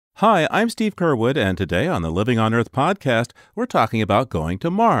Hi, I'm Steve Curwood, and today on the Living on Earth podcast, we're talking about going to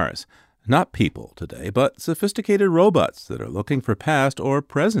Mars. Not people today, but sophisticated robots that are looking for past or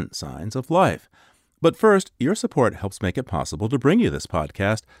present signs of life. But first, your support helps make it possible to bring you this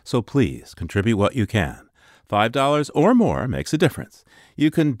podcast, so please contribute what you can. $5 or more makes a difference.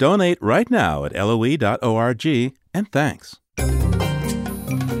 You can donate right now at loe.org, and thanks.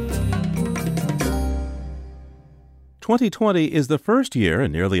 2020 is the first year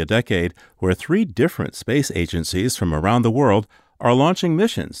in nearly a decade where 3 different space agencies from around the world are launching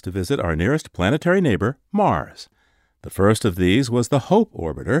missions to visit our nearest planetary neighbor, Mars. The first of these was the HOPE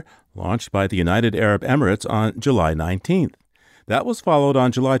orbiter, launched by the United Arab Emirates on July 19th. That was followed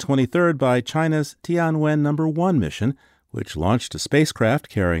on July 23rd by China's Tianwen No. 1 mission, which launched a spacecraft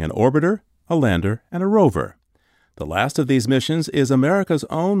carrying an orbiter, a lander, and a rover. The last of these missions is America's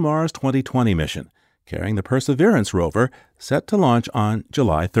own Mars 2020 mission, carrying the Perseverance rover, set to launch on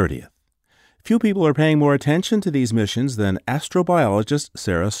July 30th. Few people are paying more attention to these missions than astrobiologist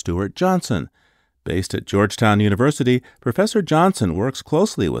Sarah Stewart-Johnson. Based at Georgetown University, Professor Johnson works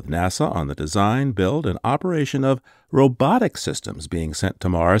closely with NASA on the design, build, and operation of robotic systems being sent to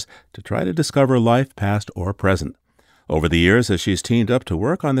Mars to try to discover life past or present. Over the years, as she's teamed up to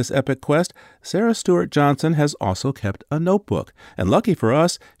work on this epic quest, Sarah Stewart-Johnson has also kept a notebook. And lucky for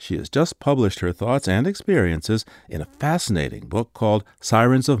us, she has just published her thoughts and experiences in a fascinating book called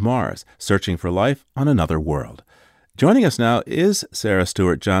Sirens of Mars, Searching for Life on Another World. Joining us now is Sarah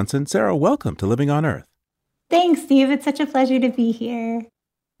Stewart-Johnson. Sarah, welcome to Living on Earth. Thanks, Steve. It's such a pleasure to be here.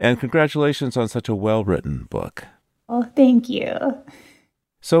 And congratulations on such a well-written book. Oh, thank you.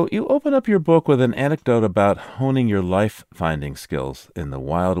 So you open up your book with an anecdote about honing your life-finding skills in the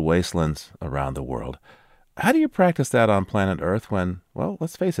wild wastelands around the world. How do you practice that on planet Earth when, well,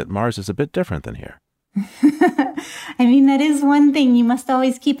 let's face it, Mars is a bit different than here? That is one thing you must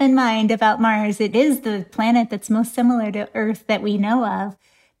always keep in mind about Mars. It is the planet that's most similar to Earth that we know of.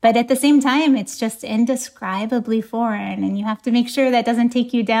 But at the same time, it's just indescribably foreign, and you have to make sure that doesn't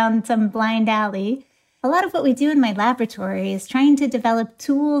take you down some blind alley. A lot of what we do in my laboratory is trying to develop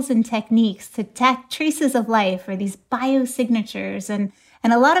tools and techniques to detect traces of life or these biosignatures. And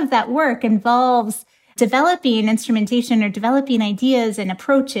a lot of that work involves developing instrumentation or developing ideas and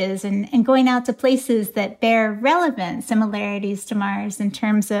approaches and going out to places that bear relevant similarities to Mars in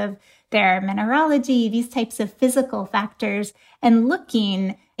terms of their mineralogy, these types of physical factors, and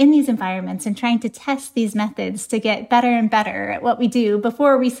looking in these environments and trying to test these methods to get better and better at what we do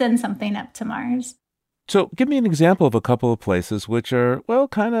before we send something up to Mars. So give me an example of a couple of places which are, well,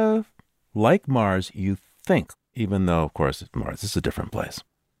 kind of like Mars, you think, even though, of course, Mars is a different place.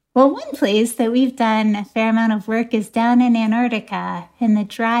 Well, one place that we've done a fair amount of work is down in Antarctica, in the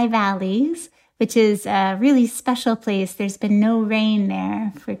dry valleys, which is a really special place. There's been no rain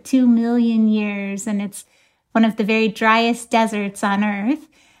there for 2 million years, and it's one of the very driest deserts on Earth.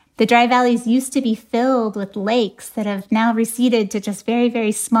 The dry valleys used to be filled with lakes that have now receded to just very,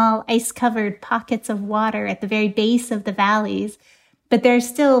 very small ice-covered pockets of water at the very base of the valleys. But there are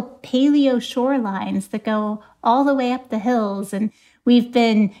still paleo shorelines that go all the way up the hills. And we've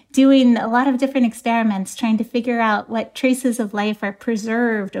been doing a lot of different experiments trying to figure out what traces of life are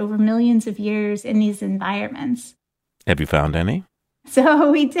preserved over millions of years in these environments. Have you found any? So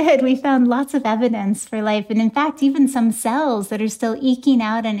we did. We found lots of evidence for life. And in fact, even some cells that are still eking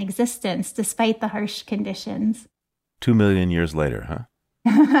out an existence despite the harsh conditions. 2 million years later,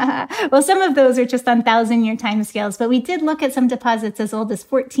 huh? Well, some of those are just on 1,000-year timescales, but we did look at some deposits as old as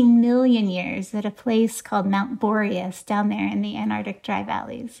 14 million years at a place called Mount Boreas down there in the Antarctic dry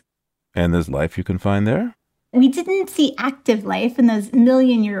valleys. And there's life you can find there? We didn't see active life in those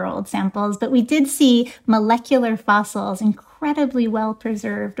million-year-old samples, but we did see molecular fossils incredibly well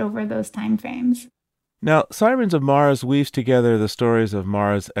preserved over those time frames. Now, Sirens of Mars weaves together the stories of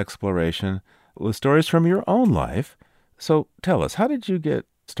Mars exploration with stories from your own life. So tell us, how did you get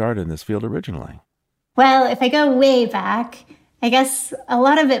started in this field originally? Well, if I go way back, I guess a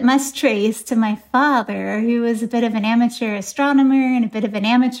lot of it must trace to my father, who was a bit of an amateur astronomer and a bit of an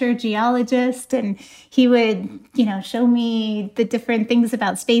amateur geologist. And he would, show me the different things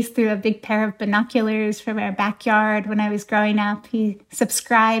about space through a big pair of binoculars from our backyard when I was growing up. He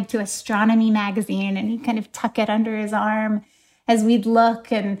subscribed to Astronomy magazine and he'd kind of tuck it under his arm as we'd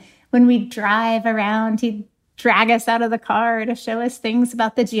look. And when we'd drive around, he'd drag us out of the car to show us things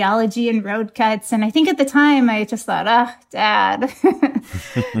about the geology and road cuts. And I think at the time I just thought, Dad.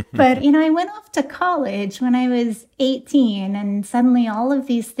 But, I went off to college when I was 18 and suddenly all of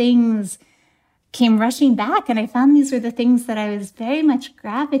these things came rushing back. And I found these were the things that I was very much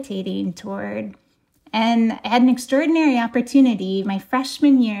gravitating toward. And I had an extraordinary opportunity. My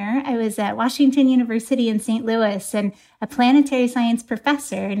freshman year, I was at Washington University in St. Louis, and a planetary science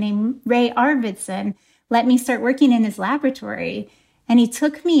professor named Ray Arvidsson let me start working in his laboratory. And he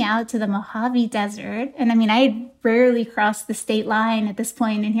took me out to the Mojave Desert. And I mean, I had rarely crossed the state line at this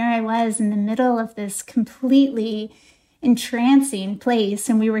point, and here I was in the middle of this completely entrancing place.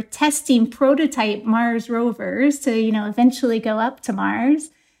 And we were testing prototype Mars rovers to, eventually go up to Mars.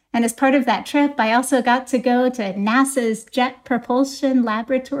 And as part of that trip, I also got to go to NASA's Jet Propulsion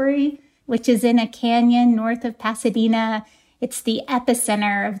Laboratory, which is in a canyon north of Pasadena. It's the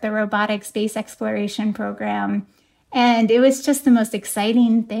epicenter of the robotic space exploration program. And it was just the most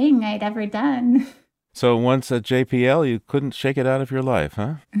exciting thing I'd ever done. So once at JPL, you couldn't shake it out of your life,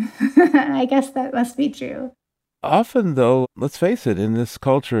 huh? I guess that must be true. Often, though, let's face it, in this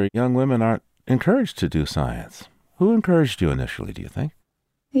culture, young women aren't encouraged to do science. Who encouraged you initially, do you think?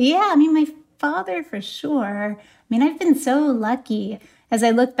 Yeah, my father for sure. I've been so lucky as I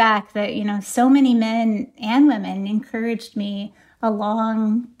look back that, so many men and women encouraged me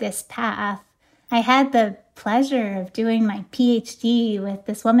along this path. I had the pleasure of doing my PhD with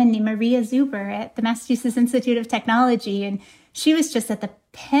this woman named Maria Zuber at the Massachusetts Institute of Technology, and she was just at the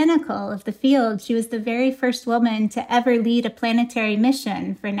pinnacle of the field. She was the very first woman to ever lead a planetary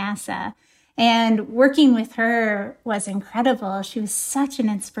mission for NASA. And working with her was incredible. She was such an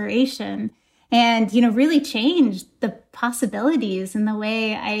inspiration and, really changed the possibilities and the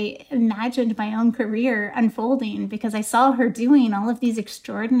way I imagined my own career unfolding because I saw her doing all of these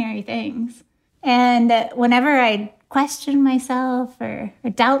extraordinary things. And whenever I question myself or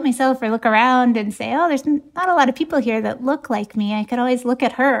doubt myself or look around and say, oh, there's not a lot of people here that look like me, I could always look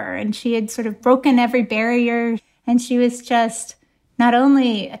at her. And she had sort of broken every barrier. And she was just not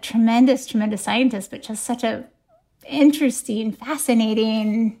only a tremendous, tremendous scientist, but just such a interesting,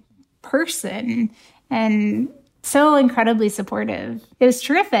 fascinating person and so incredibly supportive. It was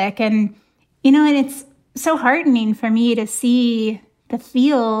terrific. And, and it's so heartening for me to see the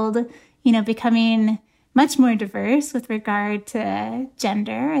field, becoming much more diverse with regard to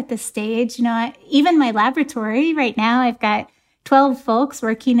gender at this stage. Even my laboratory right now, I've got 12 folks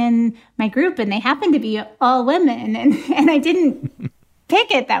working in my group, and they happen to be all women. And I didn't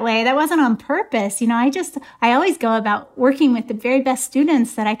pick it that way. That wasn't on purpose. I always go about working with the very best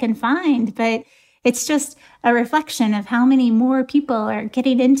students that I can find, but it's just a reflection of how many more people are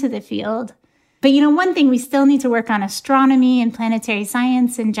getting into the field. But, one thing we still need to work on astronomy and planetary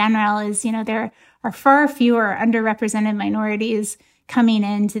science in general is, there are far fewer underrepresented minorities coming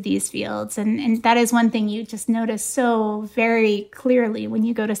into these fields. And that is one thing you just notice so very clearly when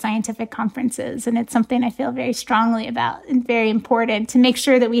you go to scientific conferences. And it's something I feel very strongly about and very important to make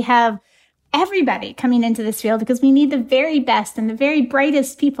sure that we have everybody coming into this field because we need the very best and the very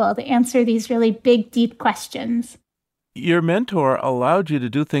brightest people to answer these really big, deep questions. Your mentor allowed you to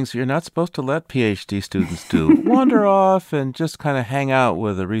do things you're not supposed to let PhD students do. Wander off and just kind of hang out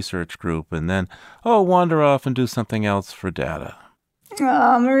with a research group and then, wander off and do something else for data.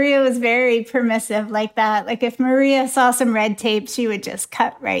 Oh, Maria was very permissive like that. Like if Maria saw some red tape, she would just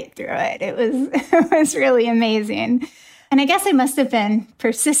cut right through it. It was really amazing. And I guess I must have been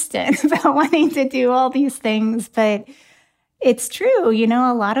persistent about wanting to do all these things, but it's true.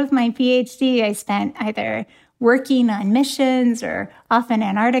 A lot of my PhD I spent either working on missions or off in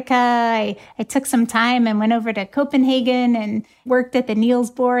Antarctica. I took some time and went over to Copenhagen and worked at the Niels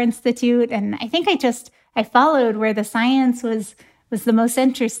Bohr Institute. And I think I followed where the science was the most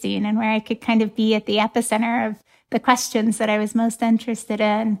interesting and where I could kind of be at the epicenter of the questions that I was most interested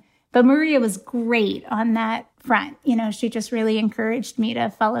in. But Maria was great on that front. She just really encouraged me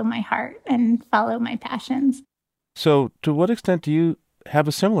to follow my heart and follow my passions. So to what extent do you have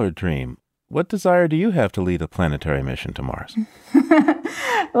a similar dream? What desire do you have to lead a planetary mission to Mars?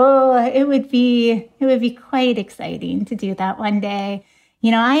 It would be quite exciting to do that one day.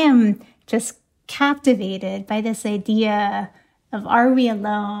 I am just captivated by this idea of are we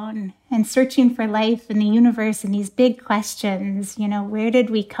alone and searching for life in the universe and these big questions, where did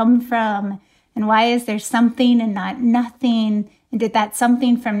we come from and why is there something and not nothing? And did that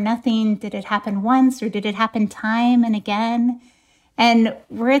something from nothing, did it happen once or did it happen time and again? And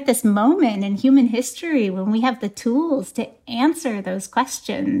we're at this moment in human history when we have the tools to answer those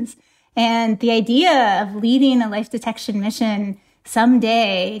questions. And the idea of leading a life detection mission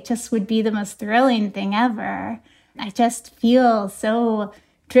someday just would be the most thrilling thing ever. I just feel so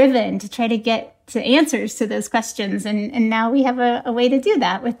driven to try to get to answers to those questions. And now we have a way to do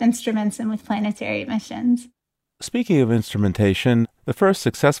that with instruments and with planetary missions. Speaking of instrumentation, the first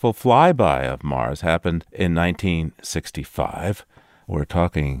successful flyby of Mars happened in 1965. we're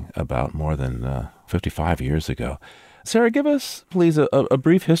talking about more than 55 years ago. Sarah, give us, please, a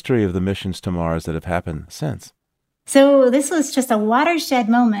brief history of the missions to Mars that have happened since. So this was just a watershed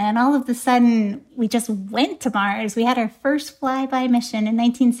moment. All of a sudden, we just went to Mars. We had our first flyby mission in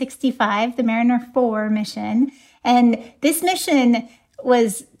 1965, the Mariner 4 mission. And this mission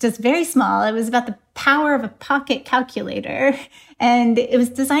was just very small. It was about the power of a pocket calculator. And it was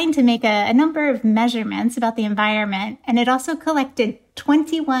designed to make a number of measurements about the environment. And it also collected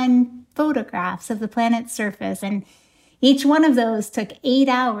 21 photographs of the planet's surface. And each one of those took 8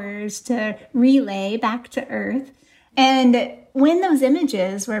 hours to relay back to Earth. And when those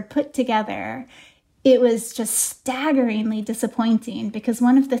images were put together, it was just staggeringly disappointing, because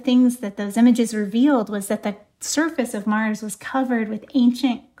one of the things that those images revealed was that the surface of Mars was covered with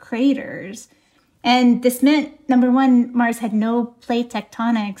ancient craters. And this meant, number one, Mars had no plate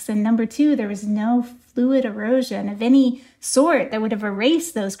tectonics, and number two, there was no fluid erosion of any sort that would have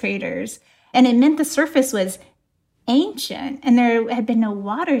erased those craters. And it meant the surface was ancient, and there had been no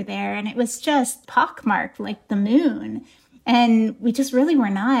water there, and it was just pockmarked like the moon. And we just really were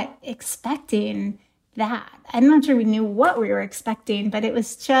not expecting that. I'm not sure we knew what we were expecting, but it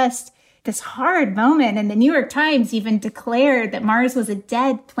was just this hard moment. And the New York Times even declared that Mars was a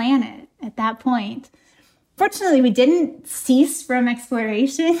dead planet at that point. Fortunately, we didn't cease from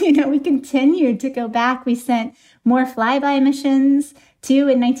exploration. We continued to go back. We sent more flyby missions. 2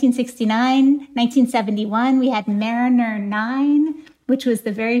 in 1969, 1971, we had Mariner 9, which was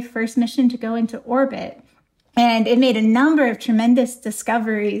the very first mission to go into orbit. And it made a number of tremendous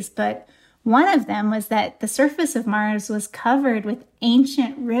discoveries, but one of them was that the surface of Mars was covered with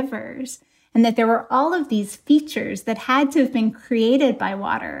ancient rivers, and that there were all of these features that had to have been created by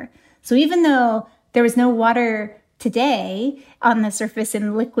water. So even though there was no water today on the surface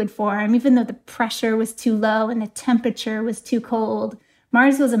in liquid form, even though the pressure was too low and the temperature was too cold,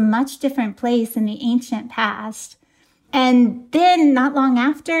 Mars was a much different place in the ancient past. And then not long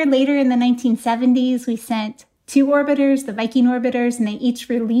after, later in the 1970s, we sent 2 orbiters, the Viking orbiters, and they each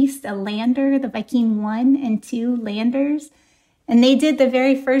released a lander, the Viking 1 and 2 landers. And they did the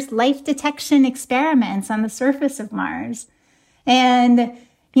very first life detection experiments on the surface of Mars. And,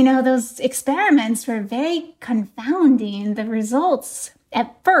 those experiments were very confounding. The results,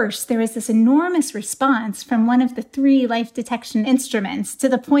 at first, there was this enormous response from one of the 3 life detection instruments, to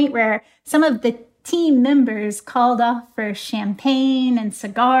the point where some of the team members called off for champagne and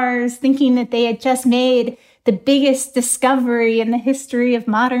cigars, thinking that they had just made the biggest discovery in the history of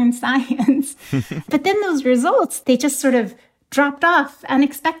modern science. But then those results, they just sort of dropped off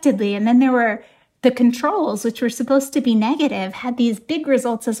unexpectedly. And then there were the controls, which were supposed to be negative, had these big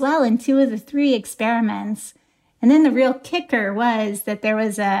results as well in 2 of the 3 experiments. And then the real kicker was that there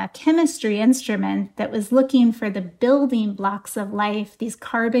was a chemistry instrument that was looking for the building blocks of life, these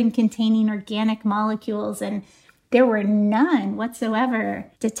carbon-containing organic molecules, and there were none whatsoever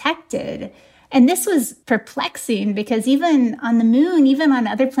detected. And this was perplexing, because even on the moon, even on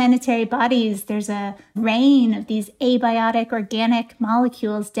other planetary bodies, there's a rain of these abiotic organic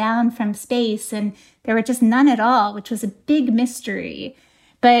molecules down from space, and there were just none at all, which was a big mystery.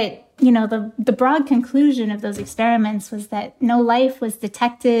 But, the broad conclusion of those experiments was that no life was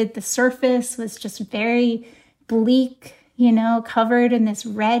detected. The surface was just very bleak, covered in this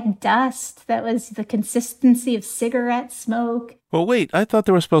red dust that was the consistency of cigarette smoke. Well, wait, I thought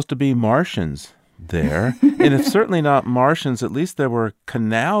there were supposed to be Martians there. And if certainly not Martians, at least there were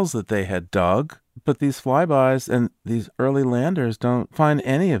canals that they had dug. But these flybys and these early landers don't find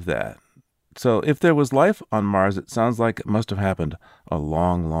any of that. So if there was life on Mars, it sounds like it must have happened a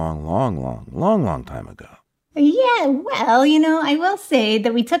long time ago. Yeah, well, I will say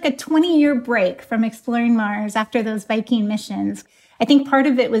that we took a 20-year break from exploring Mars after those Viking missions. I think part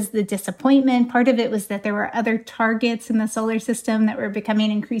of it was the disappointment. Part of it was that there were other targets in the solar system that were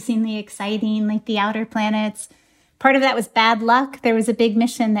becoming increasingly exciting, like the outer planets. Part of that was bad luck. There was a big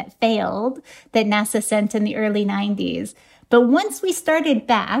mission that failed that NASA sent in the early 90s. But once we started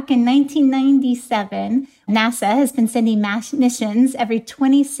back in 1997, NASA has been sending missions every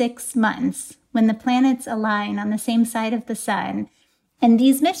 26 months when the planets align on the same side of the sun. And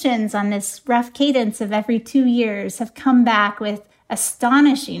these missions on this rough cadence of every 2 years have come back with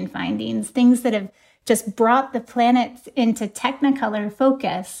astonishing findings, things that have just brought the planets into technicolor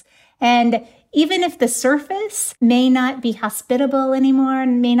focus. And even if the surface may not be hospitable anymore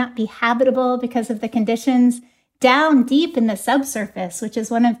and may not be habitable because of the conditions, down deep in the subsurface, which is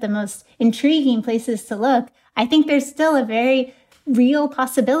one of the most intriguing places to look, I think there's still a very real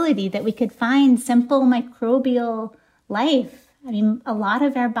possibility that we could find simple microbial life I mean, a lot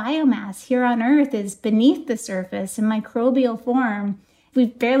of our biomass here on Earth is beneath the surface in microbial form.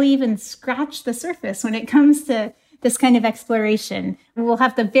 We've barely even scratched the surface when it comes to this kind of exploration. We'll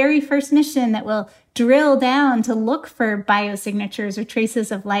have the very first mission that will drill down to look for biosignatures or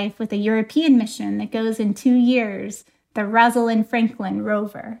traces of life with a European mission that goes in 2 years, the Rosalind Franklin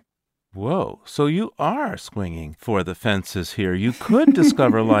rover. Whoa, so you are swinging for the fences here. You could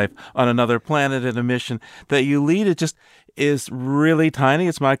discover life on another planet in a mission that you lead. It just is really tiny.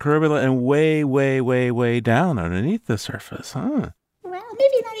 It's microbial and way, way, way, way down underneath the surface, huh? Well,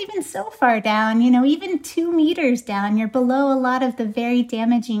 maybe not even so far down, even 2 meters down, you're below a lot of the very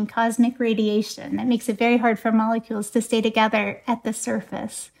damaging cosmic radiation that makes it very hard for molecules to stay together at the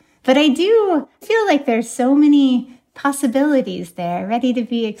surface. But I do feel like there's so many possibilities there ready to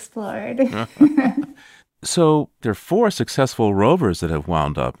be explored. So there are 4 successful rovers that have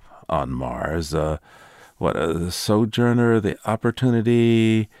wound up on Mars. The Sojourner, the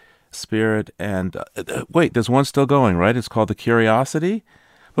Opportunity, Spirit, and wait, there's one still going, right? It's called the Curiosity.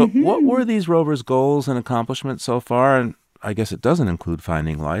 But what were these rovers' goals and accomplishments so far? And I guess it doesn't include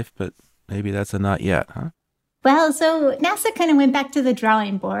finding life, but maybe that's a not yet, huh? Well, so NASA kind of went back to the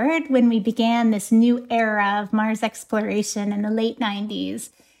drawing board when we began this new era of Mars exploration in the late 90s.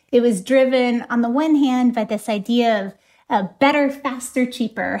 It was driven, on the one hand, by this idea of better, faster,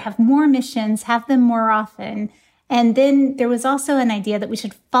 cheaper, have more missions, have them more often. And then there was also an idea that we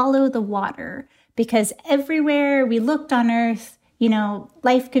should follow the water, because everywhere we looked on Earth,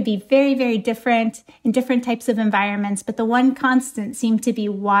 life could be very, very different in different types of environments, but the one constant seemed to be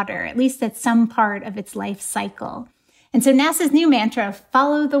water, at least at some part of its life cycle. And so NASA's new mantra,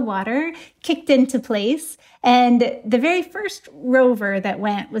 follow the water, kicked into place. And the very first rover that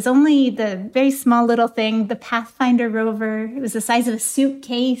went was only the very small little thing, the Pathfinder rover. It was the size of a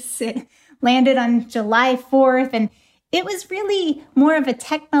suitcase. It landed on July 4th, and it was really more of a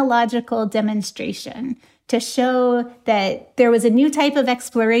technological demonstration to show that there was a new type of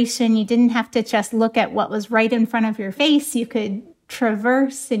exploration. You didn't have to just look at what was right in front of your face. You could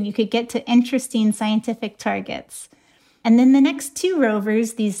traverse and you could get to interesting scientific targets. And then the next 2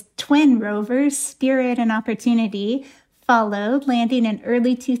 rovers, these twin rovers, Spirit and Opportunity, followed, landing in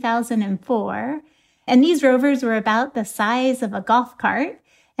early 2004. And these rovers were about the size of a golf cart,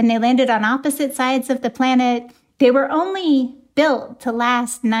 and they landed on opposite sides of the planet. They were only built to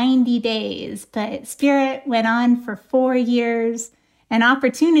last 90 days, but Spirit went on for 4 years, and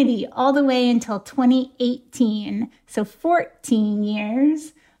Opportunity all the way until 2018. So 14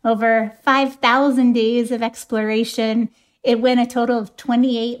 years, over 5,000 days of exploration. It went a total of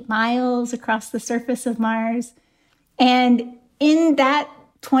 28 miles across the surface of Mars. And in that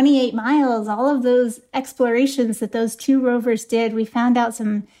 28 miles, all of those explorations that those 2 rovers did, we found out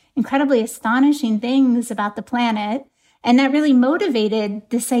some incredibly astonishing things about the planet. And that really motivated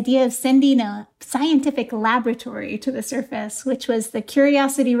this idea of sending a scientific laboratory to the surface, which was the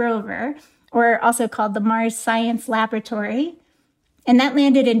Curiosity rover, or also called the Mars Science Laboratory. And that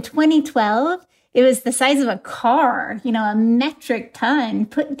landed in 2012. It was the size of a car, a metric ton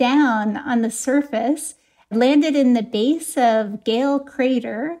put down on the surface, landed in the base of Gale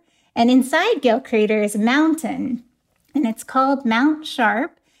Crater. And inside Gale Crater is a mountain, and it's called Mount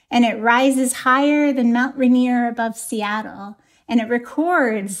Sharp. And it rises higher than Mount Rainier above Seattle. And it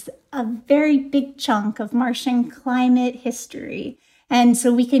records a very big chunk of Martian climate history. And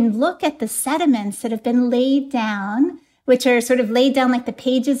so we can look at the sediments that have been laid down, which are sort of laid down like the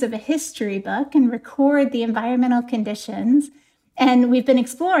pages of a history book, and record the environmental conditions. And we've been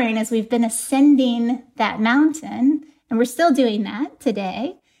exploring as we've been ascending that mountain. And we're still doing that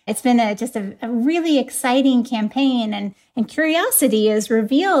today. It's been just a really exciting campaign, and Curiosity has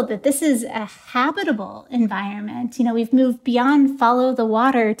revealed that this is a habitable environment. We've moved beyond follow the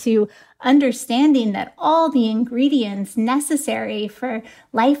water to understanding that all the ingredients necessary for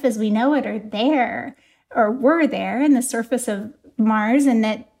life as we know it are there, or were there in the surface of Mars, and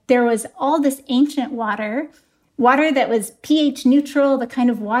that there was all this ancient water that was pH neutral, the kind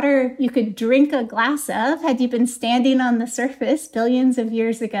of water you could drink a glass of had you been standing on the surface billions of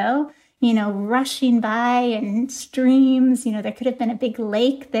years ago, rushing by, and streams. There could have been a big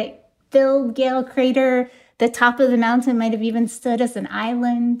lake that filled Gale Crater. The top of the mountain might have even stood as an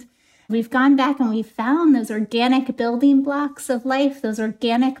island. We've gone back and we've found those organic building blocks of life. Those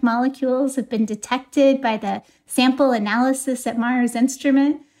organic molecules have been detected by the sample analysis at Mars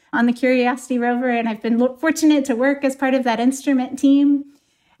Instrument on the Curiosity rover, and I've been fortunate to work as part of that instrument team.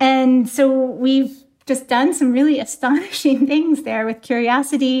 And so we've just done some really astonishing things there with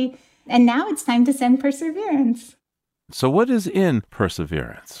Curiosity, and now it's time to send Perseverance. So what is in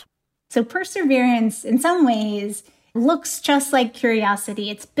Perseverance? So Perseverance, in some ways, looks just like Curiosity.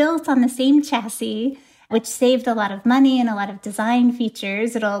 It's built on the same chassis, which saved a lot of money and a lot of design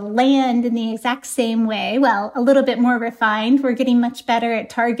features. It'll land in the exact same way. Well, a little bit more refined. We're getting much better at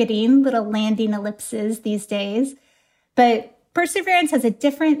targeting little landing ellipses these days. But Perseverance has a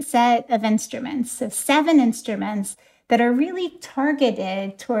different set of instruments, so 7 instruments that are really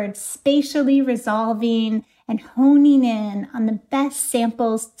targeted towards spatially resolving and honing in on the best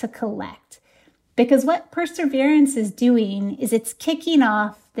samples to collect. Because what Perseverance is doing is it's kicking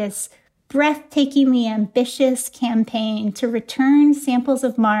off this breathtakingly ambitious campaign to return samples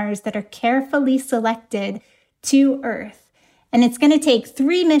of Mars that are carefully selected to Earth. And it's going to take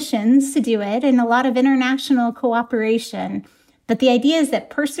 3 missions to do it and a lot of international cooperation. But the idea is that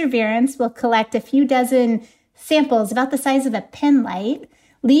Perseverance will collect a few dozen samples about the size of a pin light,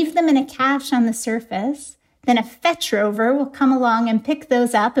 leave them in a cache on the surface. Then a fetch rover will come along and pick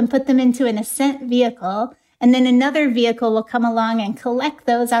those up and put them into an ascent vehicle. And then another vehicle will come along and collect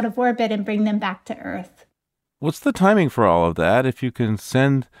those out of orbit and bring them back to Earth. What's the timing for all of that? If you can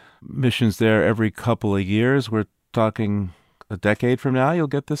send missions there every couple of years, we're talking a decade from now, you'll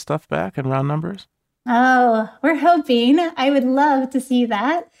get this stuff back in round numbers? Oh, we're hoping. I would love to see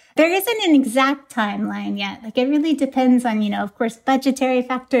that. There isn't an exact timeline yet. It really depends on, of course, budgetary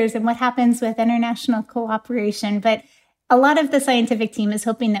factors and what happens with international cooperation. But a lot of the scientific team is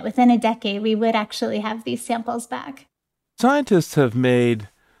hoping that within a decade, we would actually have these samples back. Scientists have made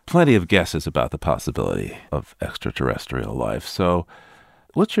plenty of guesses about the possibility of extraterrestrial life. So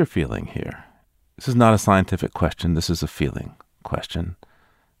what's your feeling here? This is not a scientific question. This is a feeling question.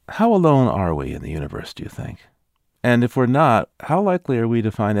 How alone are we in the universe, do you think? And if we're not, how likely are we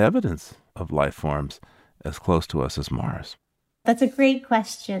to find evidence of life forms as close to us as Mars? That's a great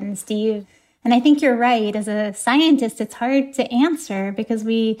question, Steve. And I think you're right. As a scientist, it's hard to answer because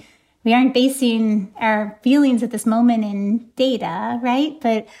we aren't basing our feelings at this moment in data, right?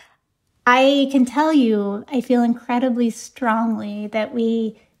 But I can tell you, I feel incredibly strongly that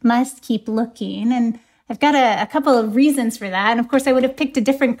we must keep looking. And I've got a couple of reasons for that. And of course, I would have picked a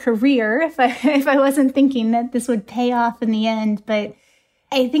different career if I wasn't thinking that this would pay off in the end. But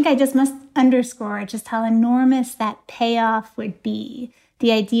I think I just must underscore just how enormous that payoff would be.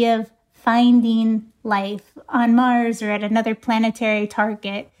 The idea of finding life on Mars or at another planetary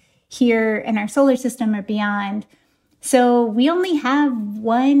target here in our solar system or beyond. So we only have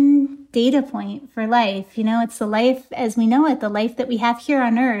one data point for life. It's the life as we know it, the life that we have here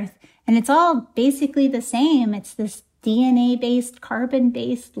on Earth. And it's all basically the same. It's this DNA-based,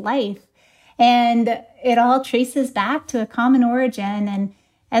 carbon-based life. And it all traces back to a common origin. And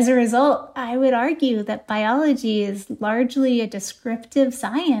as a result, I would argue that biology is largely a descriptive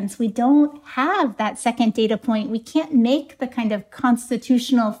science. We don't have that second data point. We can't make the kind of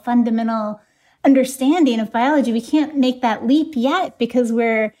constitutional, fundamental understanding of biology. We can't make that leap yet because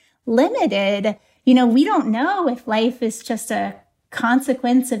we're limited. We don't know if life is just a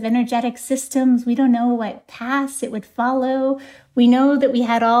consequence of energetic systems. We don't know what paths it would follow. We know that we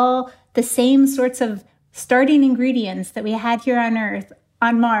had all the same sorts of starting ingredients that we had here on Earth,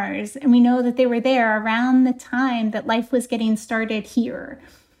 on Mars, and we know that they were there around the time that life was getting started here.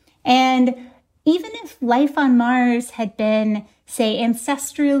 And even if life on Mars had been, say,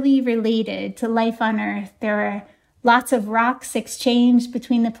 ancestrally related to life on Earth, there were lots of rocks exchanged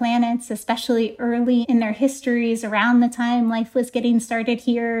between the planets, especially early in their histories around the time life was getting started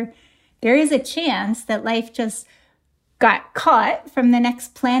here. There is a chance that life just got caught from the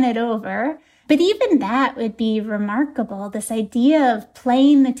next planet over. But even that would be remarkable, this idea of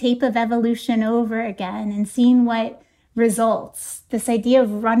playing the tape of evolution over again and seeing what results. This idea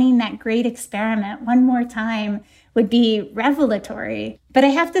of running that great experiment one more time would be revelatory. But I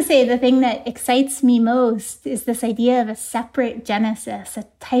have to say the thing that excites me most is this idea of a separate genesis, a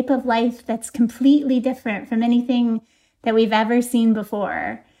type of life that's completely different from anything that we've ever seen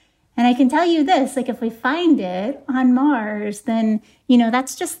before. And I can tell you this, if we find it on Mars, then,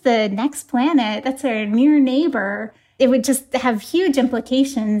 that's just the next planet. That's our near neighbor. It would just have huge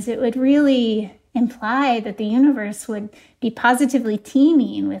implications. It would really imply that the universe would be positively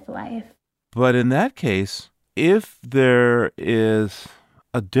teeming with life. But in that case, if there is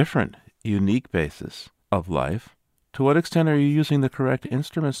a different, unique basis of life, to what extent are you using the correct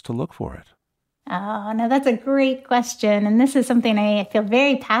instruments to look for it? Oh, no, that's a great question. And this is something I feel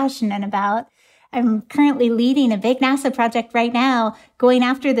very passionate about. I'm currently leading a big NASA project right now going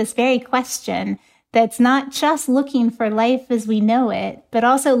after this very question that's not just looking for life as we know it, but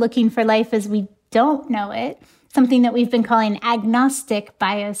also looking for life as we don't know it, something that we've been calling agnostic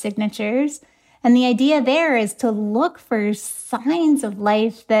biosignatures. And the idea there is to look for signs of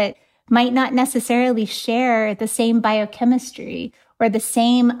life that might not necessarily share the same biochemistry or the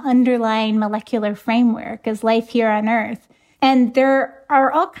same underlying molecular framework as life here on Earth. And there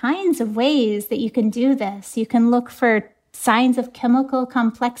are all kinds of ways that you can do this. You can look for signs of chemical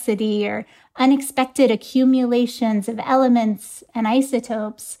complexity or unexpected accumulations of elements and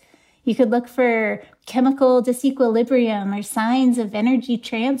isotopes. You could look for chemical disequilibrium or signs of energy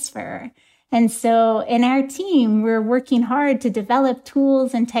transfer. And so in our team, we're working hard to develop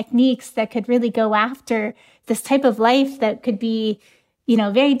tools and techniques that could really go after this type of life that could be,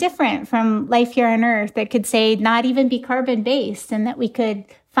 very different from life here on Earth, that could say not even be carbon-based, and that we could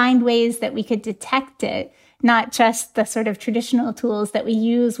find ways that we could detect it, not just the sort of traditional tools that we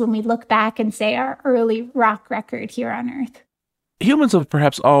use when we look back and say our early rock record here on Earth. Humans have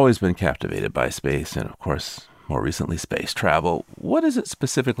perhaps always been captivated by space and, of course, more recently, space travel. What is it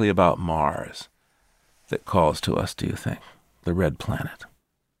specifically about Mars that calls to us, do you think, the red planet?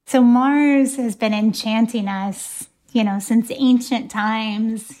 So Mars has been enchanting us, since ancient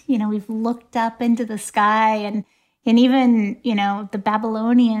times. We've looked up into the sky and even, the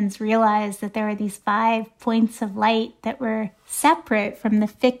Babylonians realized that there are these 5 points of light that were separate from the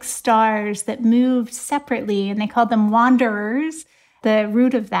fixed stars that moved separately, and they called them wanderers. The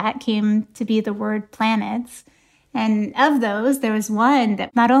root of that came to be the word planets. And of those, there was one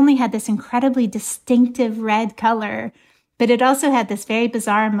that not only had this incredibly distinctive red color, but it also had this very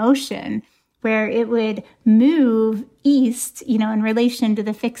bizarre motion where it would move east, in relation to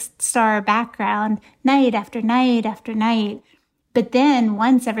the fixed star background, night after night after night. But then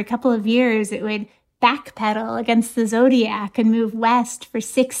once every couple of years, it would backpedal against the zodiac and move west for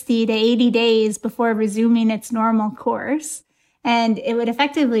 60 to 80 days before resuming its normal course. And it would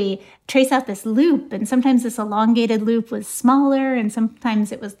effectively trace out this loop. And sometimes this elongated loop was smaller and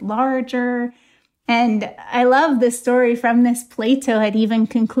sometimes it was larger. And I love this story from this. Plato had even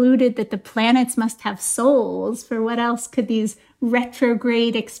concluded that the planets must have souls, for what else could these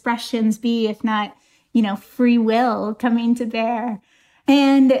retrograde expressions be if not, free will coming to bear.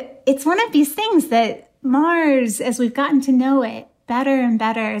 And it's one of these things that Mars, as we've gotten to know it better and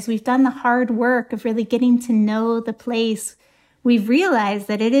better, as we've done the hard work of really getting to know the place, we've realized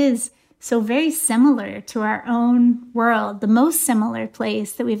that it is so very similar to our own world, the most similar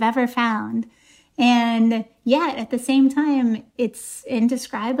place that we've ever found. And yet, at the same time, it's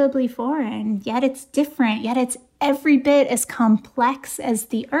indescribably foreign, yet it's different, yet it's every bit as complex as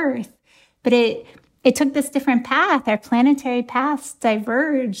the Earth. But it took this different path. Our planetary paths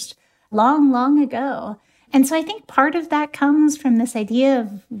diverged long, long ago. And so I think part of that comes from this idea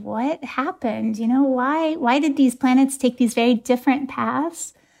of what happened. Why did these planets take these very different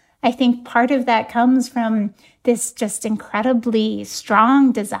paths? I think part of that comes from this just incredibly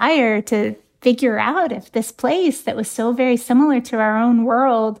strong desire to figure out if this place that was so very similar to our own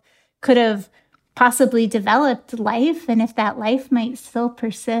world could have possibly developed life, and if that life might still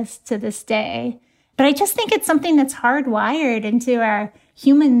persist to this day. But I just think it's something that's hardwired into our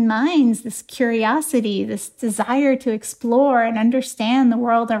human minds, this curiosity, this desire to explore and understand the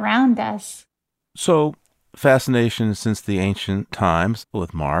world around us. So, fascination since the ancient times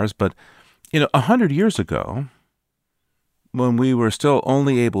with Mars, but, 100 years ago, when we were still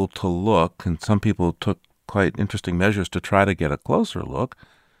only able to look, and some people took quite interesting measures to try to get a closer look,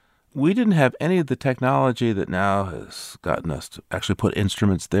 we didn't have any of the technology that now has gotten us to actually put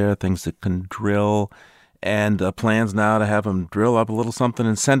instruments there, things that can drill, and plans now to have them drill up a little something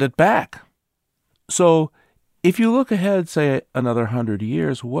and send it back. So if you look ahead, say, another 100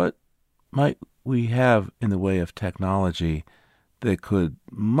 years, what might we have in the way of technology that could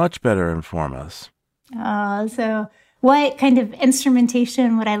much better inform us? So what kind of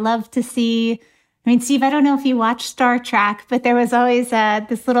instrumentation would I love to see? Steve, I don't know if you watch Star Trek, but there was always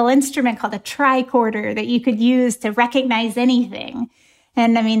this little instrument called a tricorder that you could use to recognize anything.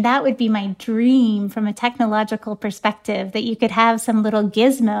 And that would be my dream from a technological perspective, that you could have some little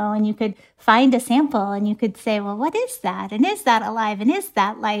gizmo and you could find a sample and you could say, well, what is that? And is that alive? And is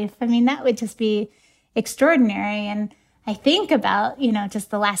that life? That would just be extraordinary. And I think about,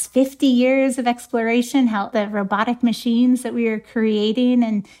 just the last 50 years of exploration, how the robotic machines that we are creating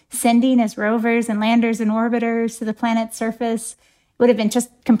and sending as rovers and landers and orbiters to the planet's surface would have been just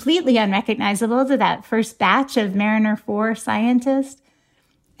completely unrecognizable to that first batch of Mariner 4 scientists.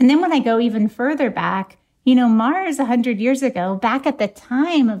 And then when I go even further back, Mars 100 years ago, back at the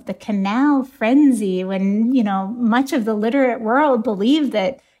time of the canal frenzy, when, much of the literate world believed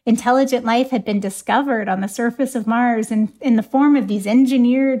that intelligent life had been discovered on the surface of Mars in the form of these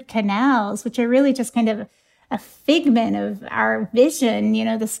engineered canals, which are really just kind of a figment of our vision,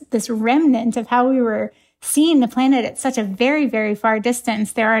 this remnant of how we were seeing the planet at such a very, very far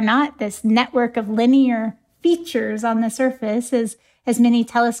distance, there are not this network of linear features on the surface as many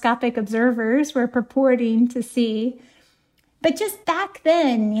telescopic observers were purporting to see. But just back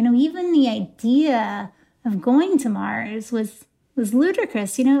then, even the idea of going to Mars was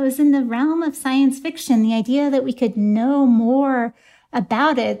ludicrous. It was in the realm of science fiction, the idea that we could know more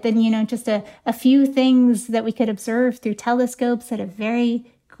about it than, just a few things that we could observe through telescopes at a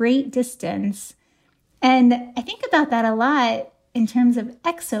very great distance. And I think about that a lot in terms of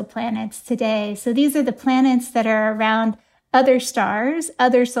exoplanets today. So these are the planets that are around other stars,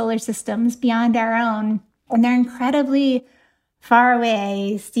 other solar systems beyond our own. And they're incredibly far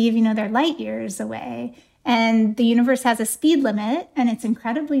away. Steve, they're light years away. And the universe has a speed limit, and it's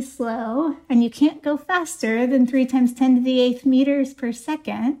incredibly slow. And you can't go faster than 3 times 10 to the 8th meters per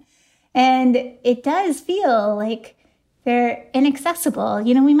second. And it does feel like they're inaccessible.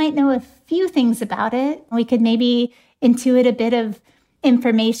 We might know a few things about it. We could maybe intuit a bit of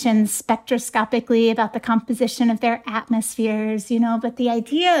information spectroscopically about the composition of their atmospheres, but the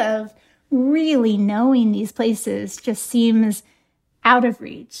idea of really knowing these places just seems out of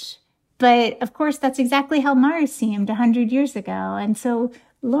reach. But of course, that's exactly how Mars seemed 100 years ago. And so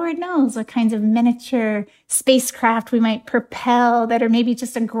Lord knows what kinds of miniature spacecraft we might propel that are maybe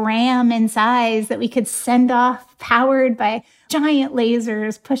just a gram in size that we could send off powered by giant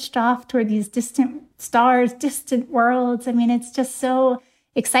lasers pushed off toward these distant stars, distant worlds. It's just so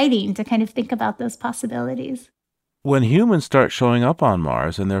exciting to kind of think about those possibilities. When humans start showing up on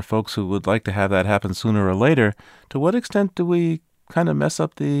Mars, and there are folks who would like to have that happen sooner or later, to what extent do we kind of mess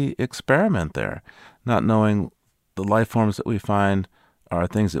up the experiment there, not knowing the life forms that we find are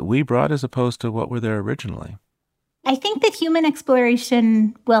things that we brought as opposed to what were there originally? I think that human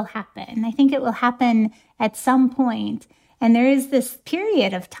exploration will happen. I think it will happen at some point. And there is this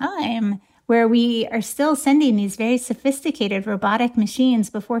period of time where we are still sending these very sophisticated robotic machines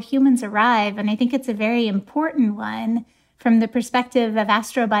before humans arrive. And I think it's a very important one from the perspective of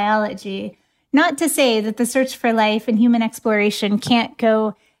astrobiology. Not to say that the search for life and human exploration can't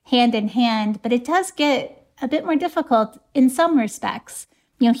go hand in hand, but it does get a bit more difficult in some respects.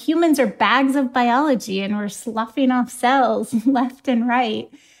 Humans are bags of biology, and we're sloughing off cells left and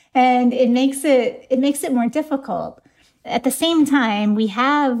right. And it makes it more difficult. At the same time, we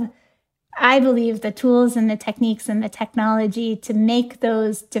have, I believe, the tools and the techniques and the technology to make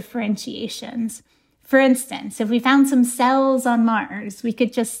those differentiations. For instance, if we found some cells on Mars, we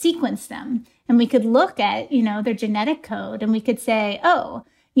could just sequence them, and we could look at, their genetic code, and we could say,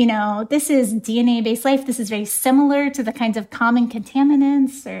 this is DNA-based life. This is very similar to the kinds of common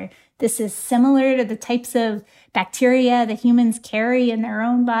contaminants, or this is similar to the types of bacteria that humans carry in their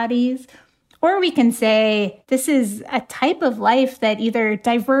own bodies. Or we can say, this is a type of life that either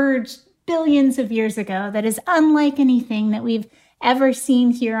diverged billions of years ago that is unlike anything that we've ever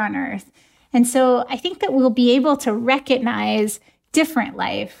seen here on Earth. And so I think that we'll be able to recognize different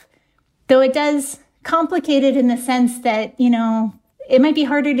life, though it does complicate it in the sense that, it might be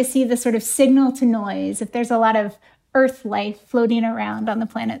harder to see the sort of signal to noise if there's a lot of Earth life floating around on the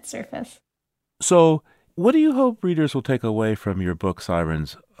planet's surface. So what do you hope readers will take away from your book,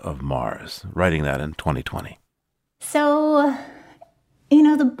 Sirens of Mars, writing that in 2020? So,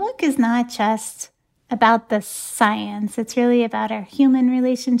 the book is not just about the science. It's really about our human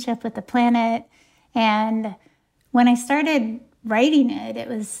relationship with the planet. And when I started writing it, it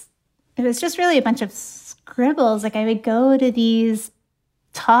was just really a bunch of scribbles. Like I would go to these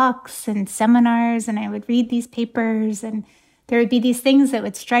talks and seminars and I would read these papers, and there would be these things that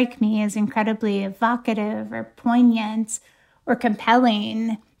would strike me as incredibly evocative or poignant or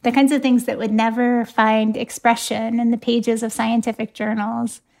compelling, the kinds of things that would never find expression in the pages of scientific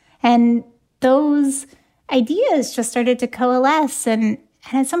journals. And those ideas just started to coalesce. And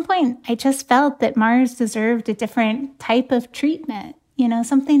at some point, I just felt that Mars deserved a different type of treatment,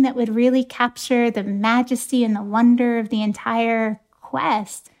 something that would really capture the majesty and the wonder of the entire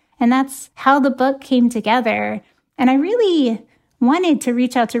quest. And that's how the book came together. And I really wanted to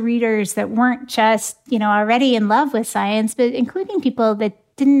reach out to readers that weren't just, already in love with science, but including people that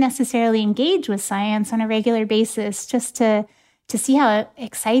didn't necessarily engage with science on a regular basis, just to see how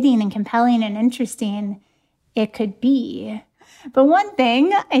exciting and compelling and interesting it could be. But one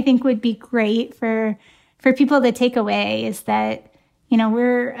thing I think would be great for people to take away is that,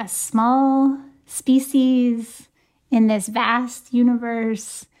 we're a small species in this vast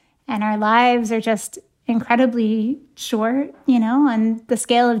universe, and our lives are just incredibly short, on the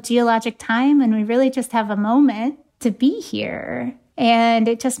scale of geologic time, and we really just have a moment to be here. And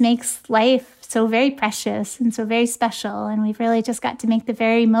it just makes life so very precious and so very special. And we've really just got to make the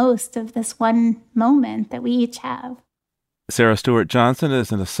very most of this one moment that we each have. Sarah Stewart Johnson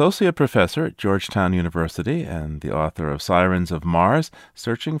is an associate professor at Georgetown University and the author of Sirens of Mars,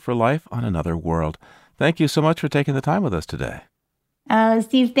 Searching for Life on Another World. Thank you so much for taking the time with us today. Oh,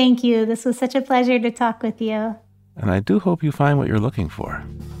 Steve, thank you. This was such a pleasure to talk with you. And I do hope you find what you're looking for.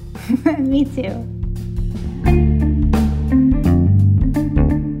 Me too.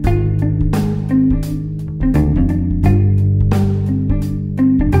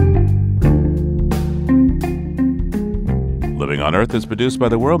 Living on Earth is produced by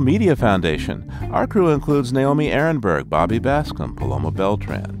the World Media Foundation. Our crew includes Naomi Ehrenberg, Bobby Bascom, Paloma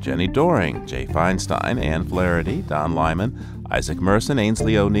Beltran, Jenny Doring, Jay Feinstein, Ann Flaherty, Don Lyman, Isaac Merson,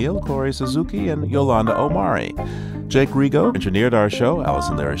 Ainsley O'Neill, Corey Suzuki, and Yolanda Omari. Jake Rigo engineered our show.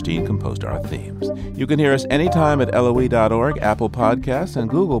 Allison Laristeen composed our themes. You can hear us anytime at LOE.org, Apple Podcasts, and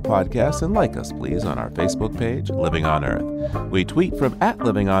Google Podcasts, and like us, please, on our Facebook page, Living on Earth. We tweet from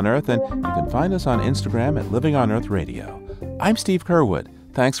 @LivingOnEarth, and you can find us on Instagram at Living on Earth Radio. I'm Steve Curwood.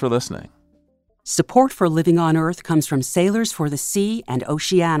 Thanks for listening. Support for Living on Earth comes from Sailors for the Sea and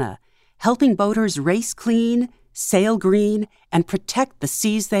Oceana, helping boaters race clean, sail green, and protect the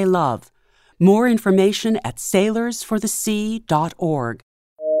seas they love. More information at sailorsforthesea.org.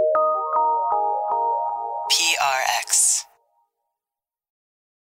 PRX.